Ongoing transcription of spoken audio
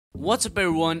What's up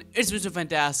everyone, it's Mr.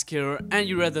 Fantastic here, and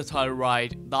you read the title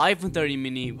right. The iPhone 13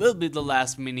 mini will be the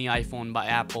last mini iPhone by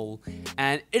Apple,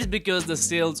 and it's because the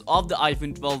sales of the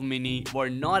iPhone 12 mini were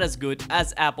not as good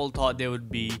as Apple thought they would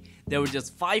be. They were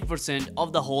just 5%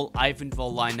 of the whole iPhone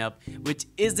 12 lineup, which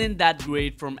isn't that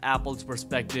great from Apple's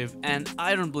perspective, and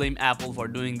I don't blame Apple for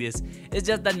doing this. It's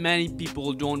just that many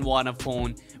people don't want a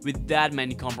phone with that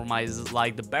many compromises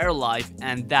like the battery life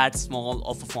and that small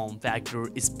of a form factor,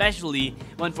 especially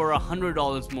when for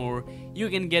 $100 more you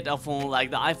can get a phone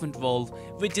like the iPhone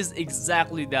 12, which is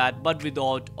exactly that but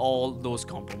without all those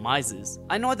compromises.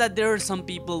 I know that there are some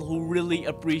people who really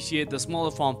appreciate the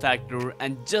smaller form factor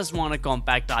and just want a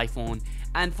compact iPhone,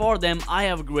 and for them I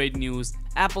have great news.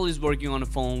 Apple is working on a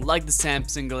phone like the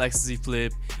Samsung Galaxy Z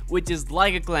Flip, which is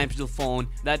like a clamshell phone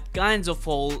that kinds of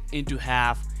fall into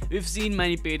half. We've seen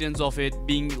many patents of it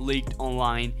being leaked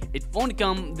online. It won't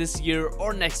come this year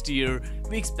or next year.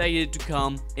 We expect it to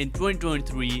come in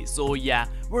 2023, so yeah,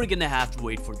 we're gonna have to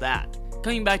wait for that.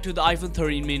 Coming back to the iPhone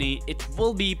 13 mini, it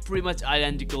will be pretty much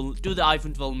identical to the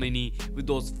iPhone 12 mini with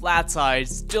those flat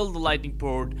sides, still the lightning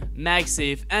port,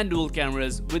 MagSafe and dual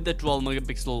cameras with the 12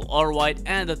 megapixel ultra-wide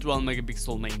and the 12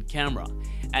 megapixel main camera.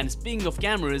 And speaking of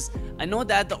cameras, I know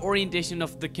that the orientation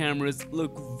of the cameras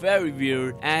look very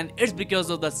weird, and it's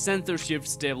because of the sensor shift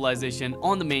stabilization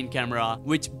on the main camera,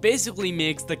 which basically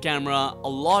makes the camera a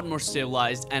lot more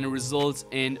stabilized and results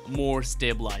in more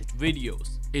stabilized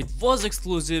videos. It was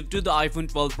exclusive to the iPhone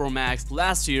 12 Pro Max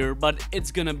last year, but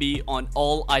it's gonna be on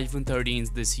all iPhone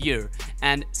 13s this year.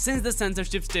 And since the sensor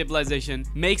shift stabilization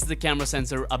makes the camera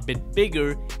sensor a bit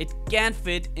bigger, it can't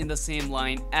fit in the same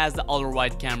line as the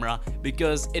ultra-wide camera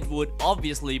because it would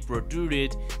obviously protrude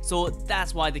it, so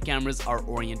that's why the cameras are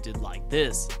oriented like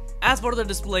this. As for the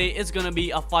display, it's gonna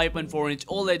be a 5.4-inch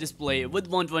OLED display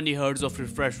with 120Hz of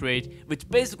refresh rate, which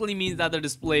basically means that the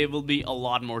display will be a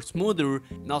lot more smoother.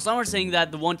 Now some are saying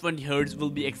that the 120Hz will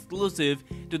be exclusive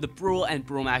to the Pro and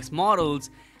Pro Max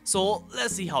models, so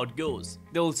let's see how it goes.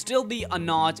 There will still be a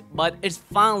notch, but it's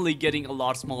finally getting a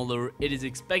lot smaller. It is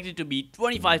expected to be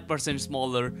 25%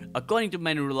 smaller according to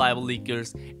many reliable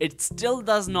leakers. It still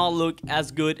does not look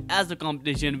as good as the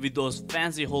competition with those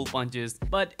fancy hole punches,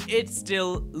 but it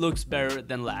still looks better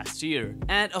than last year.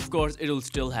 And of course it will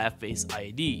still have Face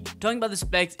ID. Talking about the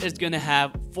specs, it's gonna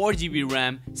have 4GB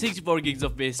RAM, 64GB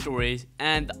of base storage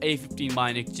and the A15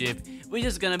 Bionic chip, which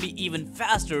is gonna be even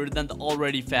faster than the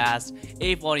already fast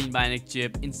A14 Bionic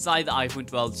chip inside the iPhone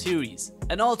 12 series.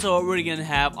 And also we're gonna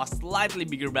have a slightly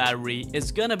bigger battery.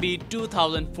 It's gonna be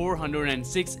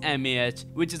 2406 mAh,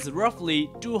 which is roughly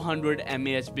 200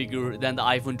 mAh bigger than the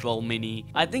iPhone 12 mini.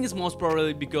 I think it's most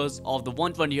probably because of the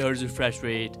 120Hz refresh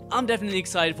rate. I'm definitely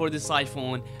excited for this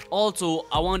iPhone. Also,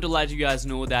 I want to let you guys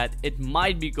know that it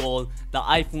might be called the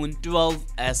iPhone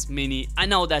 12s mini. I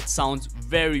know that sounds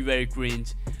very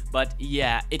cringe, but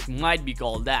yeah, it might be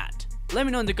called that. Let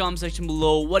me know in the comment section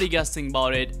below what you guys think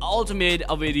about it. I also made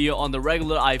a video on the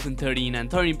regular iPhone 13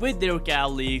 and 13 with their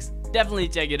cat leaks. Definitely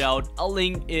check it out. I'll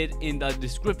link it in the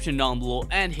description down below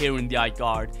and here in the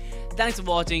iCard. Thanks for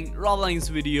watching, drop a like this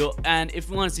video, and if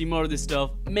you want to see more of this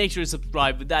stuff, make sure to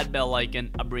subscribe with that bell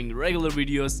icon. I bring regular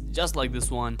videos just like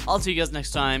this one. I'll see you guys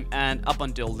next time, and up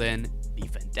until then, be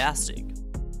fantastic.